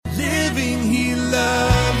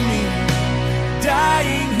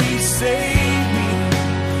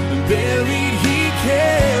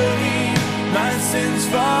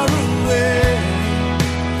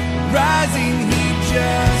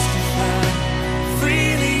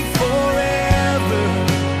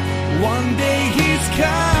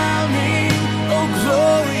coming, oh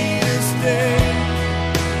glorious day,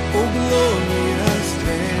 oh glorious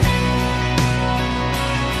day.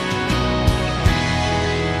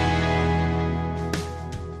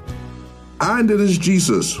 And it is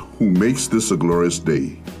Jesus who makes this a glorious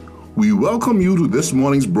day. We welcome you to this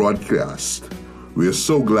morning's broadcast. We are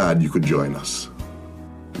so glad you could join us.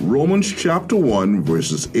 Romans chapter 1,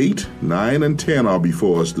 verses 8, 9, and 10 are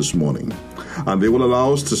before us this morning, and they will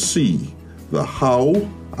allow us to see the how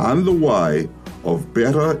and the why of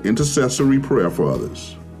better intercessory prayer for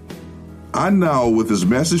others. And now, with his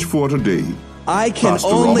message for today, I can Pastor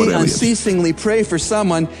only Robert Elliott. unceasingly pray for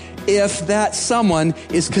someone if that someone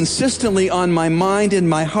is consistently on my mind and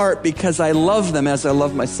my heart because I love them as I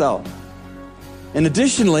love myself. And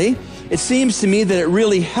additionally, it seems to me that it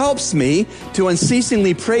really helps me to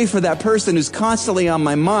unceasingly pray for that person who's constantly on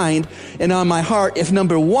my mind and on my heart if,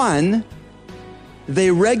 number one,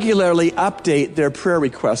 they regularly update their prayer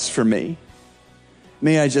requests for me.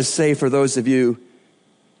 May I just say, for those of you,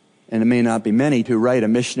 and it may not be many, who write a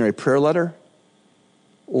missionary prayer letter,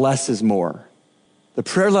 less is more. The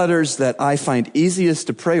prayer letters that I find easiest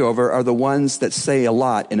to pray over are the ones that say a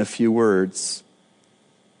lot in a few words.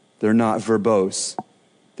 They're not verbose.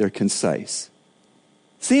 They're concise.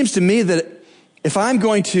 Seems to me that if I'm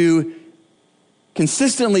going to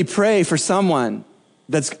consistently pray for someone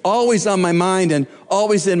that's always on my mind and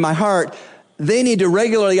always in my heart, they need to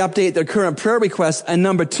regularly update their current prayer requests. And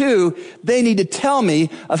number two, they need to tell me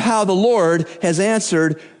of how the Lord has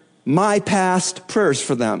answered my past prayers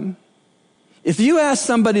for them. If you ask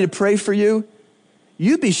somebody to pray for you,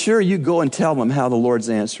 you be sure you go and tell them how the Lord's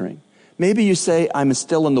answering. Maybe you say, I'm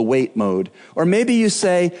still in the wait mode. Or maybe you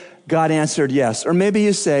say, God answered yes. Or maybe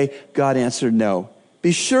you say, God answered no.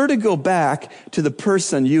 Be sure to go back to the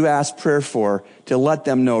person you asked prayer for to let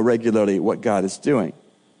them know regularly what God is doing.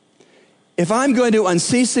 If I'm going to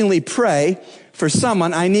unceasingly pray for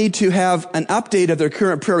someone, I need to have an update of their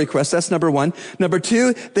current prayer request. That's number one. Number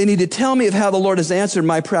two, they need to tell me of how the Lord has answered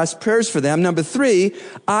my past prayers for them. Number three,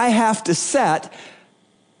 I have to set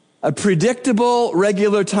a predictable,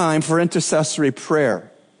 regular time for intercessory prayer.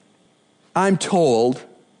 I'm told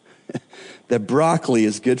that broccoli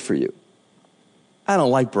is good for you. I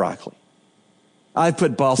don't like broccoli. I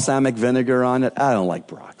put balsamic vinegar on it. I don't like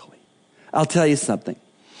broccoli. I'll tell you something.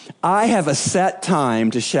 I have a set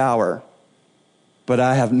time to shower, but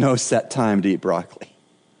I have no set time to eat broccoli.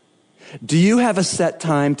 Do you have a set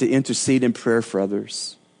time to intercede in prayer for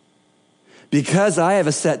others? Because I have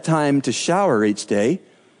a set time to shower each day,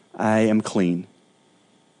 I am clean.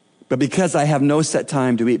 But because I have no set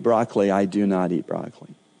time to eat broccoli, I do not eat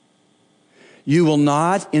broccoli. You will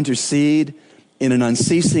not intercede in an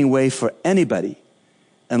unceasing way for anybody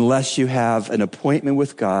unless you have an appointment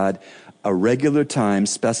with God, a regular time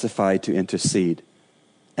specified to intercede.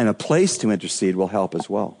 And a place to intercede will help as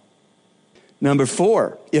well. Number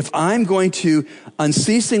four, if I'm going to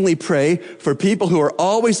unceasingly pray for people who are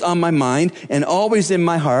always on my mind and always in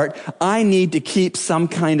my heart, I need to keep some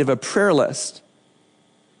kind of a prayer list,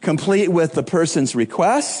 complete with the person's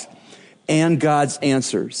requests and God's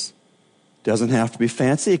answers. Doesn't have to be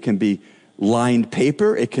fancy. It can be lined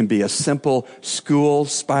paper. It can be a simple school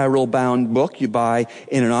spiral-bound book you buy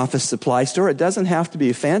in an office supply store. It doesn't have to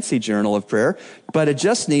be a fancy journal of prayer, but it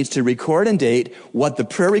just needs to record and date what the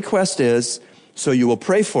prayer request is, so you will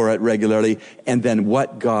pray for it regularly, and then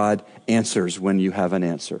what God answers when you have an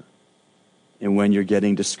answer. And when you're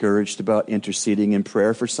getting discouraged about interceding in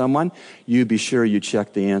prayer for someone, you be sure you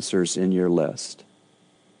check the answers in your list.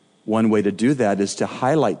 One way to do that is to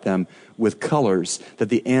highlight them with colors, that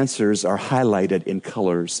the answers are highlighted in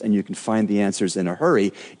colors, and you can find the answers in a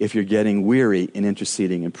hurry if you're getting weary in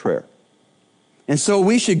interceding in prayer. And so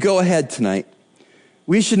we should go ahead tonight.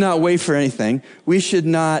 We should not wait for anything. We should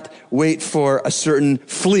not wait for a certain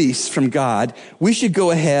fleece from God. We should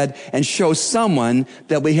go ahead and show someone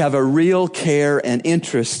that we have a real care and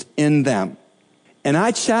interest in them. And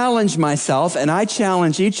I challenge myself, and I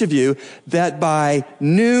challenge each of you, that by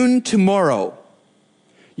noon tomorrow,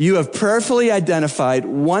 you have prayerfully identified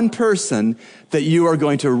one person that you are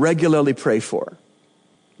going to regularly pray for.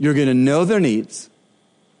 You're going to know their needs.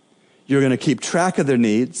 You're going to keep track of their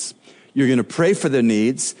needs. You're going to pray for their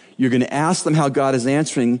needs. You're going to ask them how God is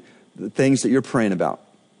answering the things that you're praying about.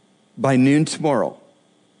 By noon tomorrow,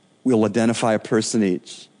 we'll identify a person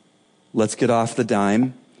each. Let's get off the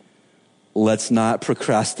dime. Let's not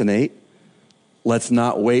procrastinate. Let's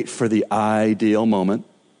not wait for the ideal moment.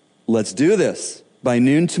 Let's do this. By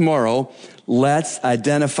noon tomorrow, let's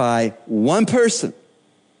identify one person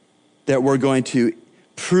that we're going to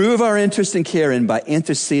prove our interest and care in by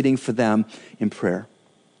interceding for them in prayer.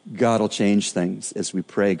 God will change things as we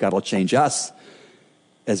pray. God will change us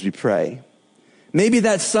as we pray. Maybe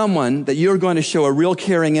that someone that you're going to show a real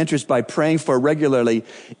caring interest by praying for regularly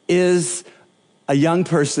is a young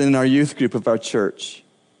person in our youth group of our church.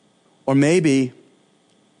 Or maybe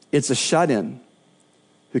it's a shut-in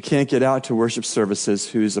who can't get out to worship services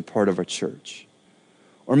who's a part of our church.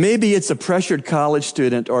 Or maybe it's a pressured college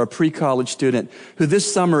student or a pre-college student who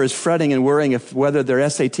this summer is fretting and worrying whether their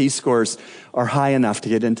SAT scores are high enough to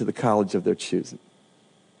get into the college of their choosing.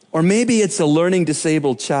 Or maybe it's a learning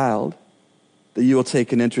disabled child that you will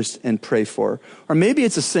take an interest and pray for. Or maybe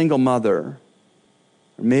it's a single mother.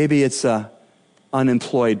 Or maybe it's a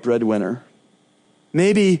unemployed breadwinner.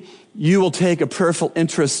 Maybe you will take a prayerful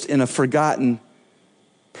interest in a forgotten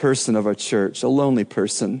person of our church, a lonely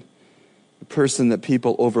person, a person that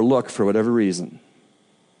people overlook for whatever reason.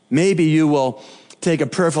 Maybe you will take a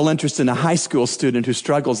prayerful interest in a high school student who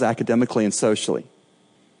struggles academically and socially.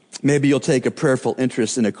 Maybe you'll take a prayerful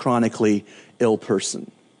interest in a chronically ill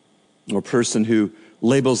person, or a person who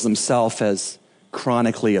labels themselves as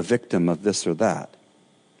chronically a victim of this or that.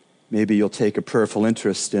 Maybe you'll take a prayerful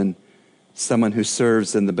interest in someone who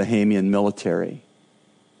serves in the Bahamian military.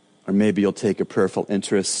 Or maybe you'll take a prayerful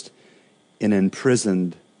interest in an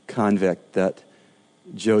imprisoned convict that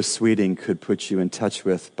Joe Sweeting could put you in touch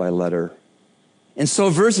with by letter. And so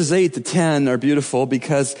verses 8 to 10 are beautiful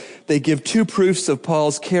because they give two proofs of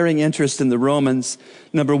Paul's caring interest in the Romans.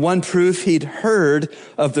 Number one proof, he'd heard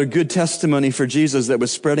of their good testimony for Jesus that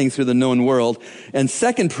was spreading through the known world. And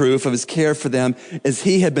second proof of his care for them is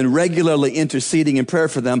he had been regularly interceding in prayer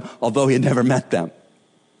for them, although he had never met them.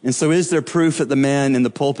 And so is there proof that the man in the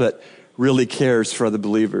pulpit really cares for other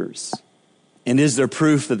believers? And is there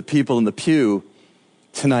proof that the people in the pew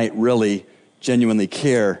tonight really genuinely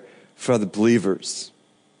care for other believers?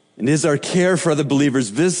 And is our care for other believers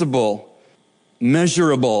visible,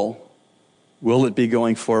 measurable? Will it be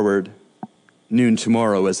going forward? Noon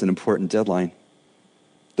tomorrow is an important deadline.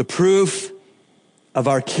 The proof of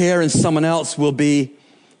our care in someone else will be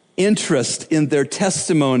interest in their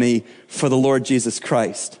testimony for the Lord Jesus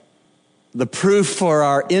Christ. The proof for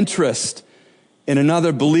our interest in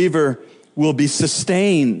another believer will be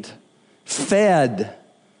sustained, fed,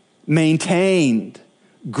 maintained,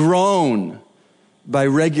 grown by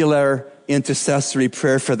regular intercessory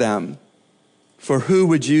prayer for them. For who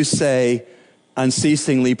would you say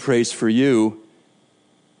unceasingly prays for you?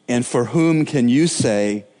 And for whom can you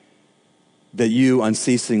say that you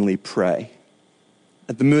unceasingly pray?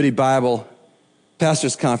 At the Moody Bible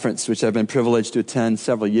Pastors Conference, which I've been privileged to attend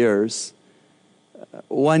several years,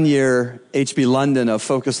 one year, H.B. London of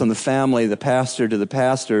Focus on the Family, the pastor to the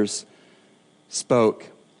pastors, spoke.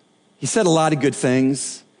 He said a lot of good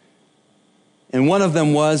things, and one of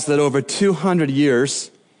them was that over 200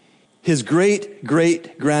 years, his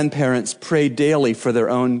great-great-grandparents prayed daily for their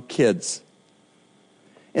own kids.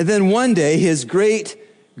 And then one day, his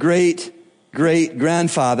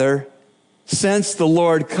great-great-great-grandfather sensed the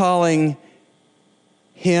Lord calling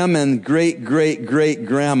him and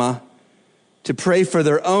great-great-great-grandma to pray for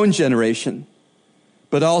their own generation,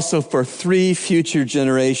 but also for 3 future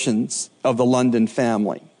generations of the London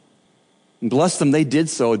family. And bless them, they did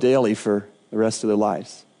so daily for the rest of their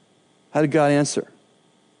lives. How did God answer?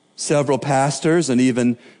 Several pastors and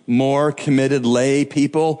even more committed lay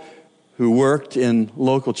people who worked in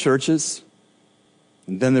local churches.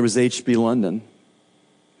 And then there was H.B. London,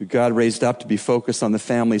 who God raised up to be focused on the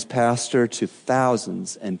family's pastor to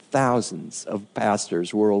thousands and thousands of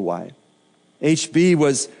pastors worldwide. H.B.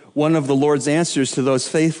 was one of the Lord's answers to those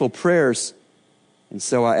faithful prayers. And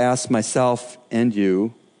so I ask myself and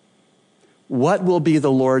you, what will be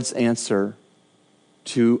the Lord's answer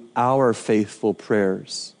to our faithful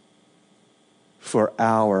prayers for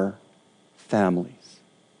our families?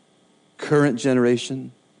 Current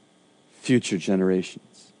generation, future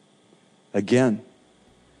generations. Again,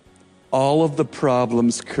 all of the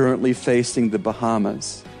problems currently facing the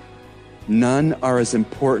Bahamas, none are as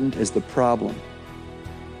important as the problem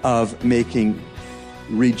of making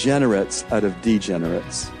regenerates out of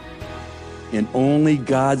degenerates. And only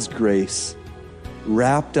God's grace,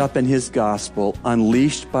 wrapped up in his gospel,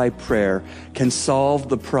 unleashed by prayer, can solve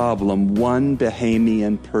the problem one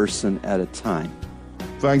Bahamian person at a time.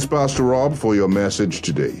 Thanks, Pastor Rob, for your message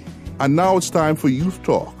today. And now it's time for Youth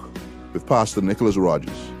Talk with Pastor Nicholas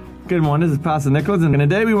Rogers. Good morning, this is Pastor Nicholas, and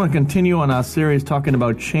today we want to continue on our series talking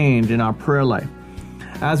about change in our prayer life.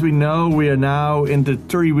 As we know, we are now into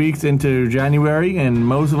 3 weeks into January, and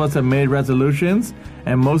most of us have made resolutions,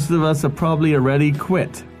 and most of us have probably already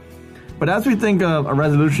quit. But as we think of a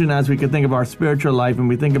resolution, as we can think of our spiritual life, and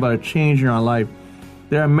we think about a change in our life,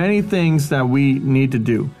 there are many things that we need to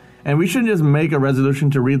do. And we shouldn't just make a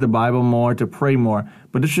resolution to read the Bible more, to pray more,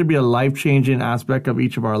 but this should be a life-changing aspect of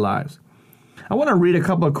each of our lives. I want to read a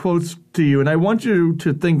couple of quotes to you, and I want you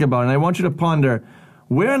to think about it, and I want you to ponder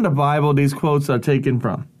where in the Bible these quotes are taken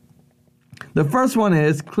from. The first one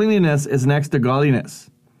is, cleanliness is next to godliness.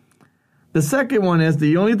 The second one is,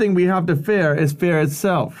 the only thing we have to fear is fear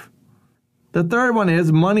itself. The third one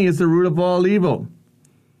is, money is the root of all evil.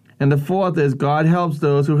 And the fourth is, God helps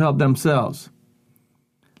those who help themselves.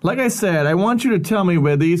 Like I said, I want you to tell me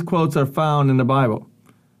where these quotes are found in the Bible.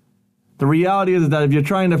 The reality is that if you're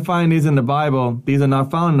trying to find these in the Bible, these are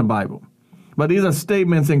not found in the Bible. But these are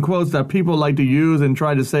statements and quotes that people like to use and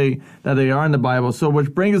try to say that they are in the Bible. So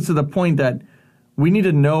which brings us to the point that we need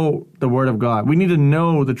to know the Word of God. We need to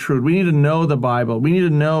know the truth. We need to know the Bible. We need to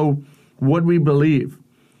know what we believe.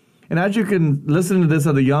 And as you can listen to this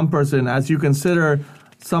as a young person, as you consider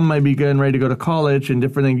some might be getting ready to go to college and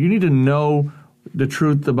different things, you need to know the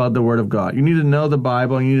truth about the Word of God. You need to know the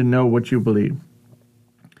Bible, and you need to know what you believe.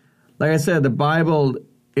 Like I said, the Bible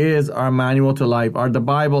is our manual to life. The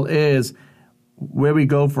Bible is where we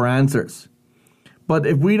go for answers. But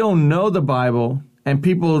if we don't know the Bible and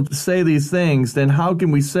people say these things, then how can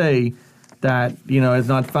we say that, it's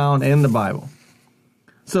not found in the Bible?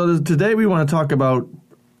 So today we want to talk about,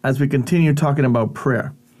 as we continue talking about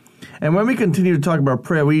prayer. And when we continue to talk about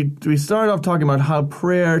prayer, we start off talking about how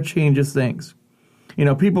prayer changes things.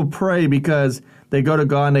 People pray because they go to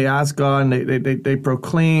God and they ask God and they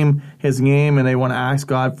proclaim His name and they want to ask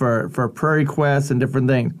God for prayer requests and different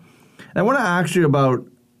things. And I want to ask you about,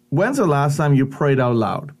 when's the last time you prayed out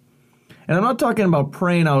loud? And I'm not talking about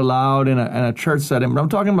praying out loud in a church setting, but I'm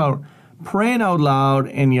talking about praying out loud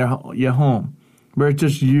in your home, where it's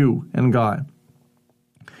just you and God.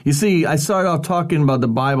 You see, I started off talking about the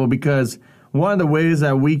Bible because one of the ways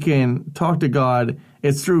that we can talk to God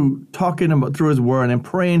is through through His Word and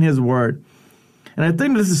praying His Word. And I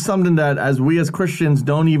think this is something that as we as Christians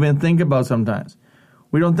don't even think about sometimes.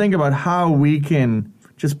 We don't think about how we can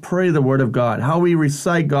just pray the Word of God, how we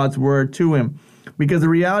recite God's Word to Him. Because the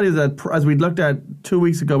reality is that, as we looked at 2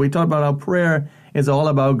 weeks ago, we talked about how prayer is all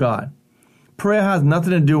about God. Prayer has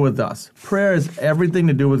nothing to do with us. Prayer is everything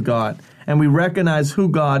to do with God. And we recognize who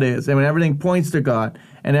God is, and everything points to God,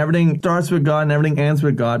 and everything starts with God, and everything ends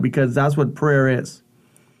with God, because that's what prayer is.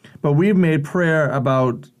 But we've made prayer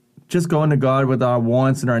about just going to God with our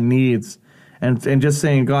wants and our needs, and just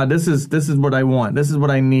saying, God, this is what I want. This is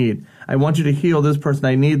what I need. I want you to heal this person.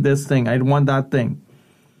 I need this thing. I want that thing.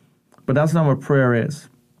 But that's not what prayer is.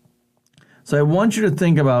 So I want you to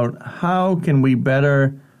think about, how can we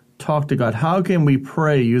better talk to God? How can we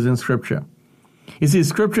pray using Scripture? You see,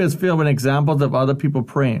 Scripture is filled with examples of other people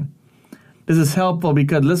praying. This is helpful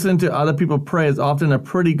because listening to other people pray is often a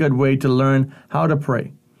pretty good way to learn how to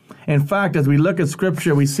pray. In fact, as we look at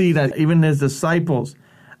Scripture, we see that even His disciples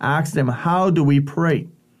asked Him, how do we pray?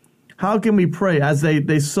 How can we pray? As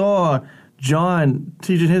they saw John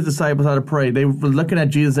teaching his disciples how to pray, they were looking at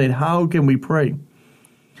Jesus saying, how can we pray?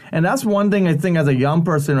 And that's one thing I think as a young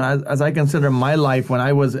person, as I consider my life when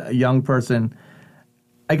I was a young person,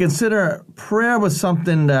 I consider prayer was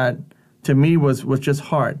something that to me was just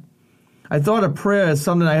hard. I thought of prayer as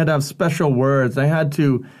something I had to have special words. I had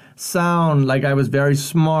to sound like I was very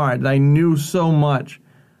smart, and I knew so much.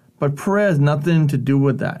 But prayer has nothing to do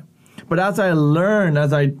with that. But as I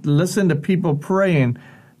listened to people praying,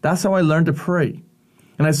 that's how I learned to pray.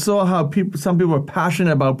 And I saw how some people are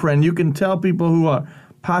passionate about prayer. And you can tell people who are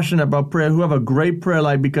passionate about prayer, who have a great prayer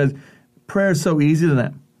life, because prayer is so easy to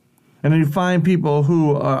them. And then you find people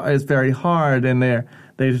who it's very hard, and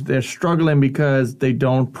they're struggling because they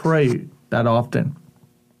don't pray that often.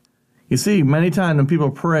 You see, many times when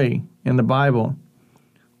people pray in the Bible,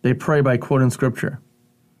 they pray by quoting Scripture.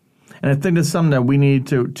 And I think that's something that we need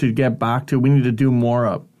to get back to. We need to do more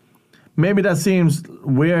of. Maybe that seems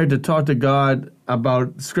weird to talk to God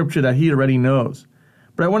about Scripture that He already knows.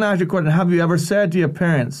 But I want to ask you a question. Have you ever said to your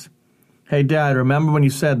parents, hey, Dad, remember when you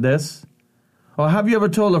said this? Or have you ever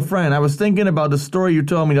told a friend, I was thinking about the story you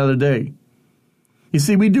told me the other day? You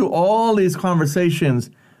see, we do all these conversations,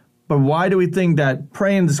 but why do we think that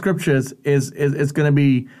praying the Scriptures is going to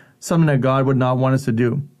be something that God would not want us to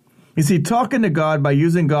do? You see, talking to God by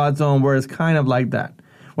using God's own word is kind of like that.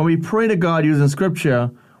 When we pray to God using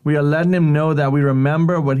Scripture, we are letting Him know that we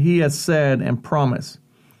remember what He has said and promised.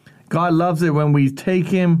 God loves it when we take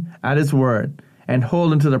Him at His word and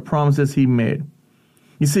hold Him to the promises He made.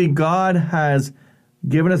 You see, God has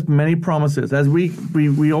given us many promises. As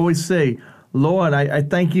we always say, Lord, I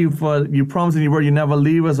thank you for you promising your word. You never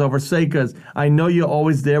leave us or forsake us. I know you're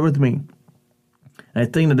always there with me. And I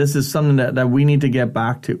think that this is something that we need to get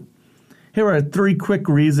back to. Here are 3 quick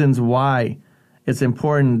reasons why it's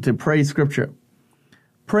important to pray Scripture.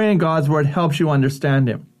 Praying God's Word helps you understand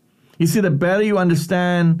Him. You see, the better you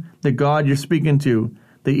understand the God you're speaking to,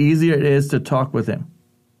 the easier it is to talk with Him.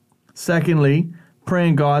 Secondly,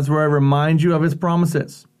 praying God's Word reminds you of His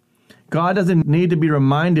promises. God doesn't need to be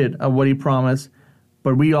reminded of what He promised,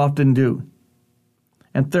 but we often do.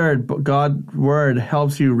 And third, God's Word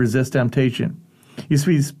helps you resist temptation. You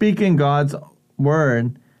see, speaking God's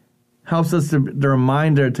Word helps us the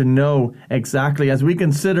reminder to know exactly, as we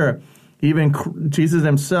consider even Jesus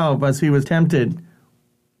Himself as He was tempted,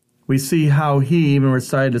 we see how He even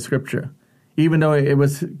recited the Scripture, even though it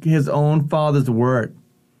was His own Father's Word.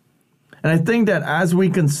 And I think that as we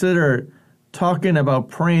consider talking about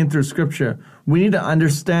praying through Scripture, we need to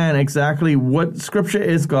understand exactly what Scripture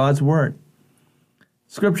is. God's Word.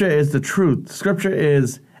 Scripture is the truth. Scripture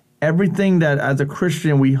is everything that as a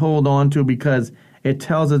Christian we hold on to because it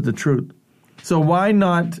tells us the truth. So why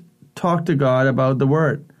not talk to God about the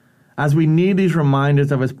Word? As we need these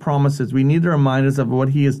reminders of His promises, we need the reminders of what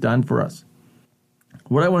He has done for us.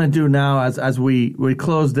 What I want to do now as we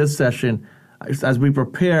close this session, as we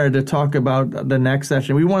prepare to talk about the next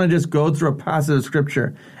session, we want to just go through a passage of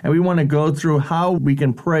Scripture, and we want to go through how we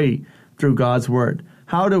can pray through God's Word.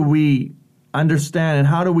 How do we understand, and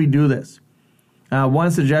how do we do this?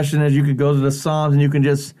 One suggestion is you could go to the Psalms and you can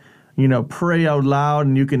just, pray out loud,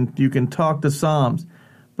 and you can talk the Psalms.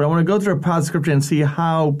 But I want to go through a passage of Scripture and see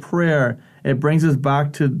how prayer, it brings us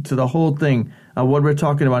back to the whole thing of what we're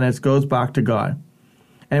talking about, and it goes back to God.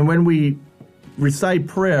 And when we recite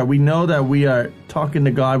prayer, we know that we are talking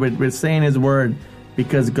to God, we're saying His Word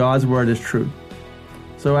because God's Word is true.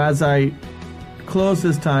 So as I close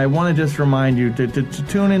this time, I want to just remind you to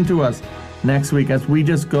tune into us next week as we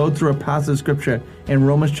just go through a passage of Scripture in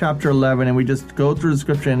Romans chapter 11, and we just go through the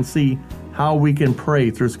Scripture and see how we can pray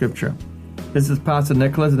through Scripture. This is Pastor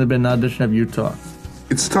Nicholas, and there's been an edition of Utah.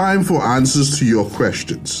 It's time for answers to your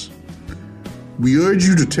questions. We urge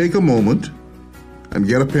you to take a moment and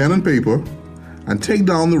get a pen and paper and take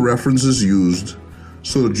down the references used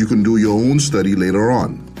so that you can do your own study later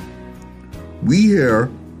on. We here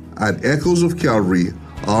at Echoes of Calvary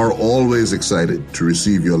are always excited to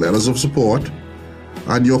receive your letters of support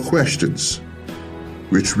and your questions,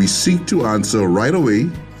 which we seek to answer right away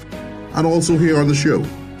and also here on the show.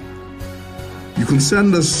 You can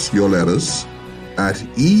send us your letters at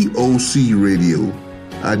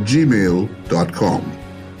eocradio@gmail.com.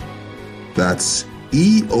 That's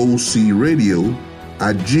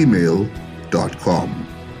eocradio@gmail.com.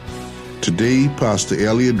 Today, Pastor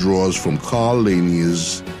Elliot draws from Carl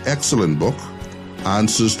Laney's excellent book,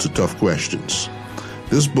 Answers to Tough Questions.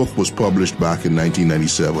 This book was published back in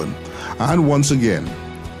 1997. And once again,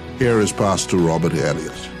 here is Pastor Robert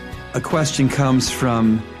Elliott. A question comes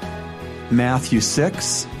from Matthew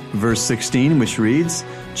 6, verse 16, which reads,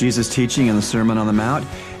 Jesus teaching in the Sermon on the Mount,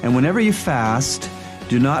 "And whenever you fast,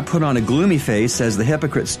 do not put on a gloomy face as the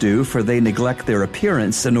hypocrites do, for they neglect their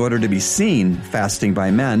appearance in order to be seen fasting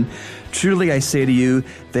by men. Truly I say to you,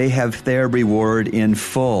 they have their reward in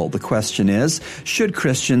full." The question is, should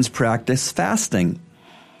Christians practice fasting?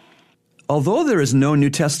 Although there is no New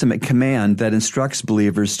Testament command that instructs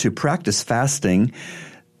believers to practice fasting,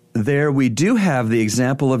 there we do have the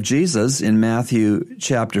example of Jesus in Matthew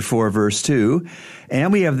chapter 4, verse 2,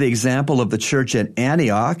 and we have the example of the church at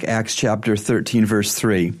Antioch, Acts chapter 13, verse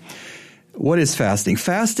 3. What is fasting?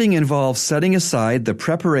 Fasting involves setting aside the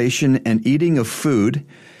preparation and eating of food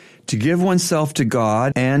to give oneself to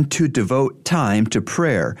God and to devote time to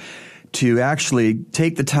prayer, to actually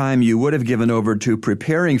take the time you would have given over to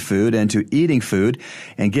preparing food and to eating food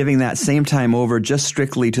and giving that same time over just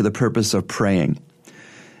strictly to the purpose of praying.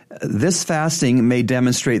 This fasting may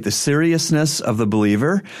demonstrate the seriousness of the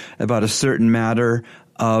believer about a certain matter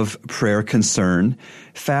of prayer concern.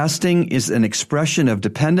 Fasting is an expression of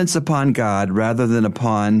dependence upon God rather than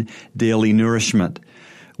upon daily nourishment.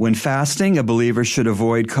 When fasting, a believer should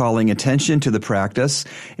avoid calling attention to the practice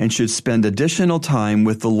and should spend additional time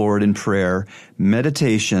with the Lord in prayer,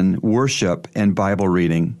 meditation, worship, and Bible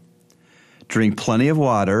reading. Drink plenty of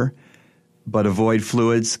water, but avoid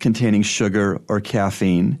fluids containing sugar or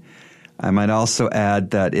caffeine. I might also add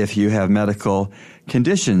that if you have medical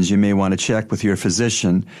conditions, you may want to check with your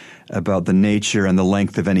physician about the nature and the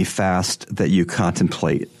length of any fast that you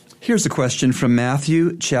contemplate. Here's a question from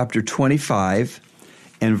Matthew chapter 25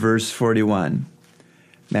 and verse 41.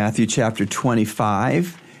 Matthew chapter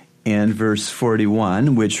 25 and verse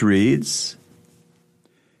 41, which reads,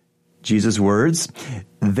 Jesus' words,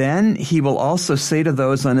 Then he will also say to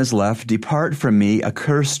those on his left, "Depart from me,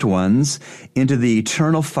 accursed ones, into the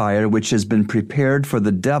eternal fire which has been prepared for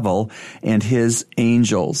the devil and his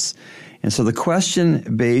angels." And so the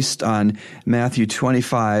question based on Matthew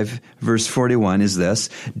 25, verse 41 is this: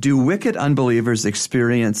 do wicked unbelievers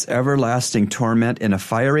experience everlasting torment in a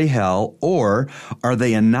fiery hell, or are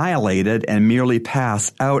they annihilated and merely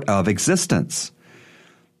pass out of existence?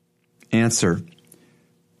 Answer: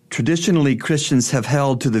 traditionally, Christians have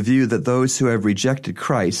held to the view that those who have rejected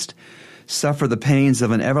Christ suffer the pains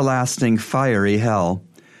of an everlasting fiery hell.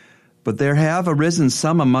 But there have arisen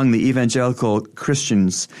some among the evangelical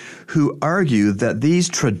Christians who argue that these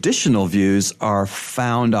traditional views are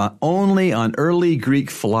found only on early Greek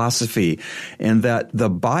philosophy, and that the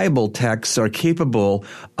Bible texts are capable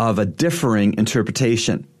of a differing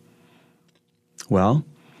interpretation. Well,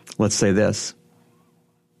 let's say this.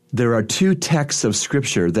 There are two texts of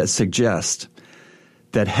Scripture that suggest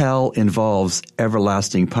that hell involves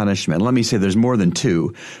everlasting punishment. Let me say there's more than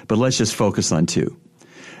two, but let's just focus on two.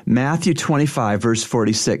 Matthew 25, verse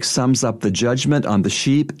 46 sums up the judgment on the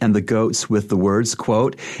sheep and the goats with the words,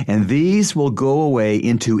 quote, "And these will go away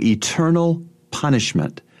into eternal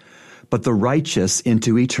punishment, but the righteous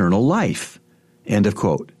into eternal life," end of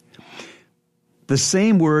quote. The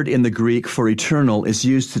same word in the Greek for eternal is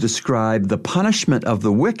used to describe the punishment of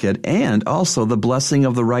the wicked and also the blessing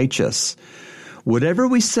of the righteous. Whatever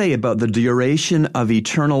we say about the duration of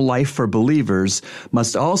eternal life for believers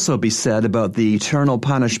must also be said about the eternal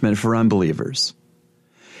punishment for unbelievers.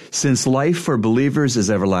 Since life for believers is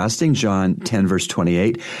everlasting, John 10, verse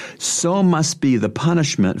 28, so must be the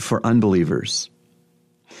punishment for unbelievers.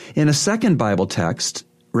 In a second Bible text,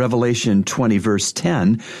 Revelation 20, verse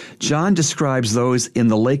 10, John describes those in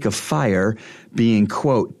the lake of fire being,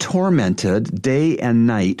 quote, tormented day and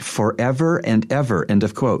night forever and ever, end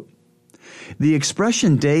of quote. The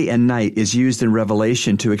expression day and night is used in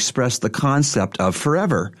Revelation to express the concept of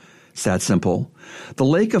forever. It's that simple. The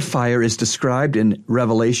lake of fire is described in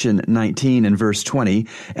Revelation 19 and verse 20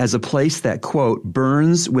 as a place that, quote,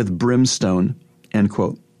 burns with brimstone, end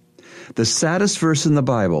quote. The saddest verse in the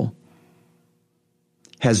Bible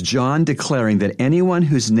has John declaring that anyone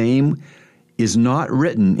whose name is not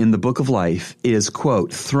written in the book of life is,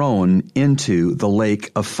 quote, thrown into the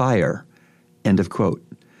lake of fire, end of quote.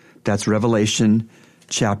 That's Revelation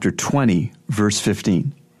chapter 20, verse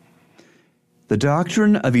 15. The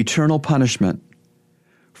doctrine of eternal punishment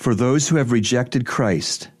for those who have rejected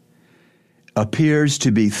Christ appears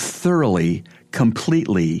to be thoroughly,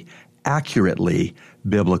 completely, accurately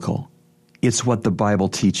biblical. It's what the Bible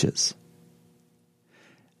teaches.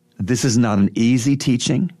 This is not an easy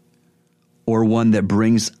teaching or one that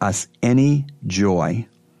brings us any joy,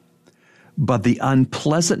 but the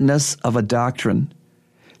unpleasantness of a doctrine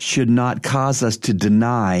should not cause us to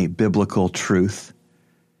deny biblical truth.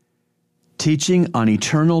 Teaching on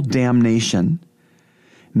eternal damnation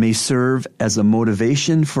may serve as a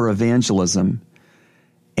motivation for evangelism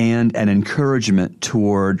and an encouragement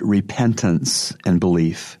toward repentance and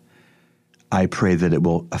belief. I pray that it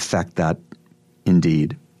will affect that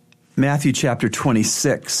indeed. Matthew chapter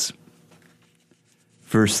 26,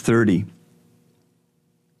 verse 30.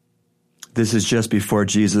 This is just before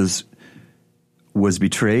Jesus was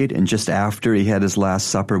betrayed and just after he had his last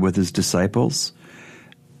supper with his disciples.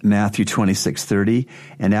 Matthew 26:30.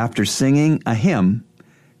 And after singing a hymn,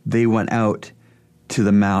 they went out to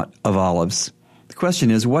the Mount of Olives. The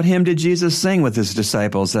question is, what hymn did Jesus sing with his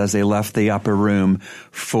disciples as they left the upper room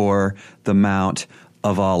for the Mount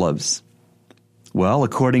of Olives? Well,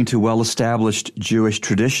 according to well-established Jewish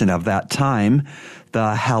tradition of that time,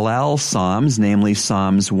 the Hallel Psalms, namely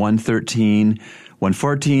Psalms 113,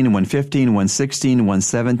 114, 115, 116,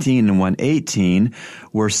 117, and 118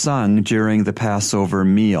 were sung during the Passover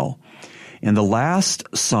meal. And the last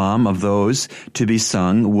psalm of those to be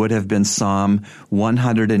sung would have been Psalm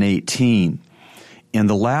 118. And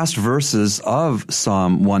the last verses of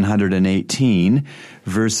Psalm 118,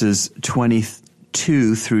 verses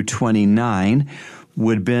 22 through 29,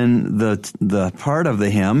 would have been the part of the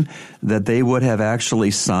hymn that they would have actually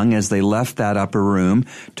sung as they left that upper room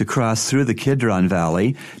to cross through the Kidron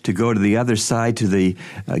Valley to go to the other side to the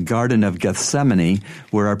Garden of Gethsemane,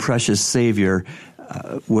 where our precious Savior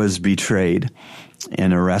was betrayed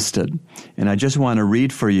and arrested. And I just want to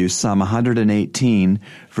read for you Psalm 118,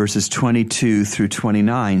 verses 22 through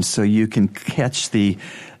 29, so you can catch the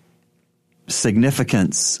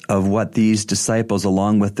significance of what these disciples,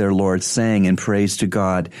 along with their Lord, sang in praise to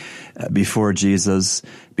God before Jesus'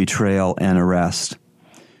 betrayal and arrest.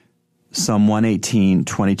 Psalm 118,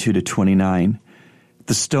 22 to 29.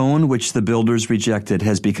 The stone which the builders rejected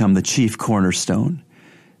has become the chief cornerstone.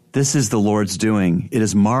 This is the Lord's doing. It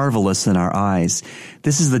is marvelous in our eyes.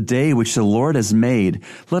 This is the day which the Lord has made.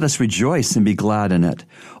 Let us rejoice and be glad in it.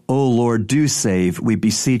 O Lord, do save, we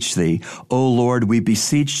beseech thee. O Lord, we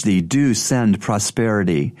beseech thee, do send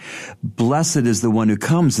prosperity. Blessed is the one who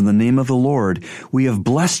comes in the name of the Lord. We have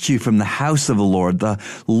blessed you from the house of the Lord. The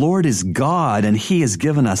Lord is God, and he has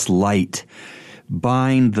given us light.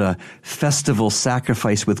 Bind the festival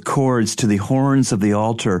sacrifice with cords to the horns of the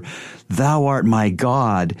altar. Thou art my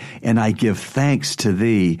God, and I give thanks to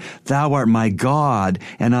thee. Thou art my God,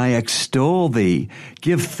 and I extol thee.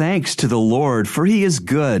 Give thanks to the Lord, for he is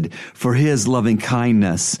good, for his loving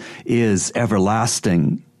kindness is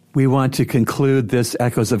everlasting. We want to conclude this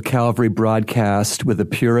Echoes of Calvary broadcast with a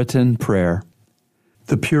Puritan prayer.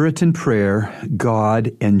 The Puritan prayer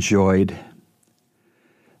God enjoyed.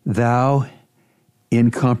 Thou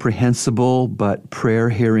incomprehensible but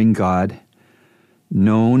prayer-hearing God,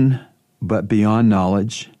 known but beyond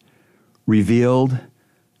knowledge, revealed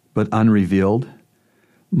but unrevealed,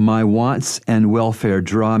 my wants and welfare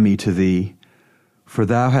draw me to thee, for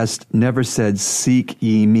thou hast never said, Seek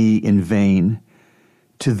ye me in vain.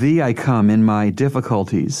 To thee I come in my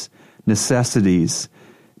difficulties, necessities,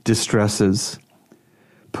 distresses.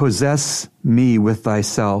 Possess me with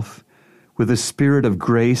thyself, with a spirit of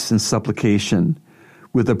grace and supplication,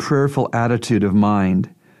 with a prayerful attitude of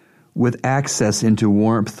mind, with access into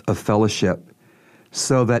warmth of fellowship,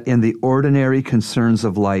 so that in the ordinary concerns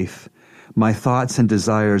of life, my thoughts and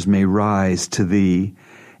desires may rise to thee,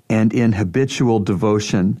 and in habitual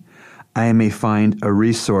devotion, I may find a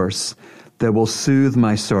resource that will soothe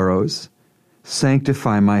my sorrows,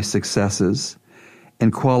 sanctify my successes,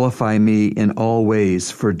 and qualify me in all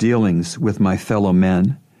ways for dealings with my fellow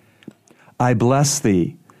men. I bless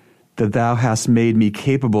thee, that thou hast made me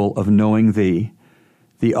capable of knowing thee,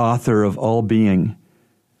 the author of all being,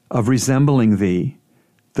 of resembling thee,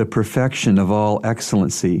 the perfection of all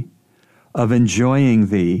excellency, of enjoying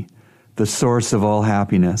thee, the source of all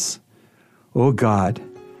happiness. O God,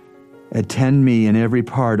 attend me in every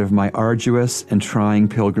part of my arduous and trying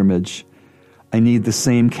pilgrimage. I need the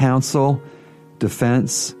same counsel,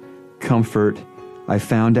 defense, comfort I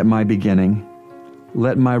found at my beginning.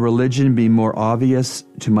 Let my religion be more obvious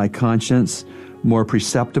to my conscience, more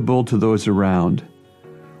perceptible to those around.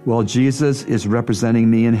 While Jesus is representing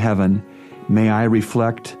me in heaven, may I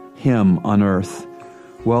reflect him on earth.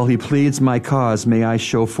 While he pleads my cause, may I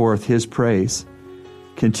show forth his praise.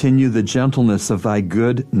 Continue the gentleness of thy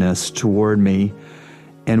goodness toward me,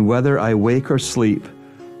 and whether I wake or sleep,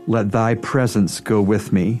 let thy presence go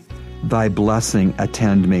with me, thy blessing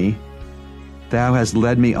attend me. Thou hast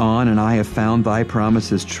led me on, and I have found thy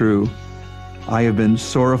promises true. I have been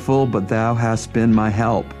sorrowful, but thou hast been my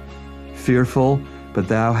help. Fearful, but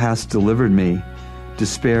thou hast delivered me.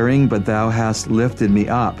 Despairing, but thou hast lifted me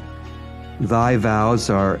up. Thy vows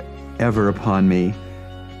are ever upon me,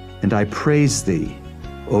 and I praise thee,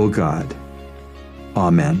 O God.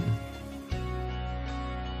 Amen.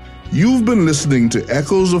 You've been listening to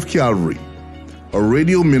Echoes of Calvary, a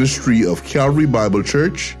radio ministry of Calvary Bible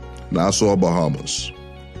Church, Nassau, Bahamas.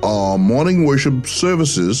 Our morning worship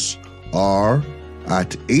services are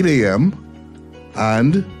at 8 a.m.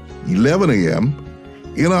 and 11 a.m.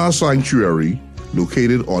 in our sanctuary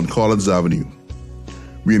located on Collins Avenue.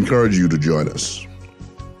 We encourage you to join us.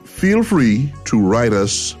 Feel free to write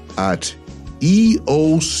us at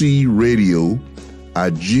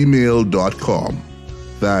eocradio@gmail.com.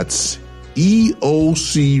 That's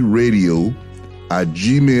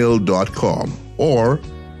eocradio@gmail.com or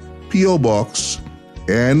P.O. Box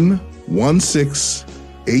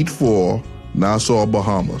N1684, Nassau,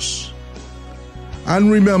 Bahamas. And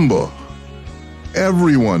remember,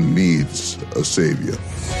 everyone needs a Savior.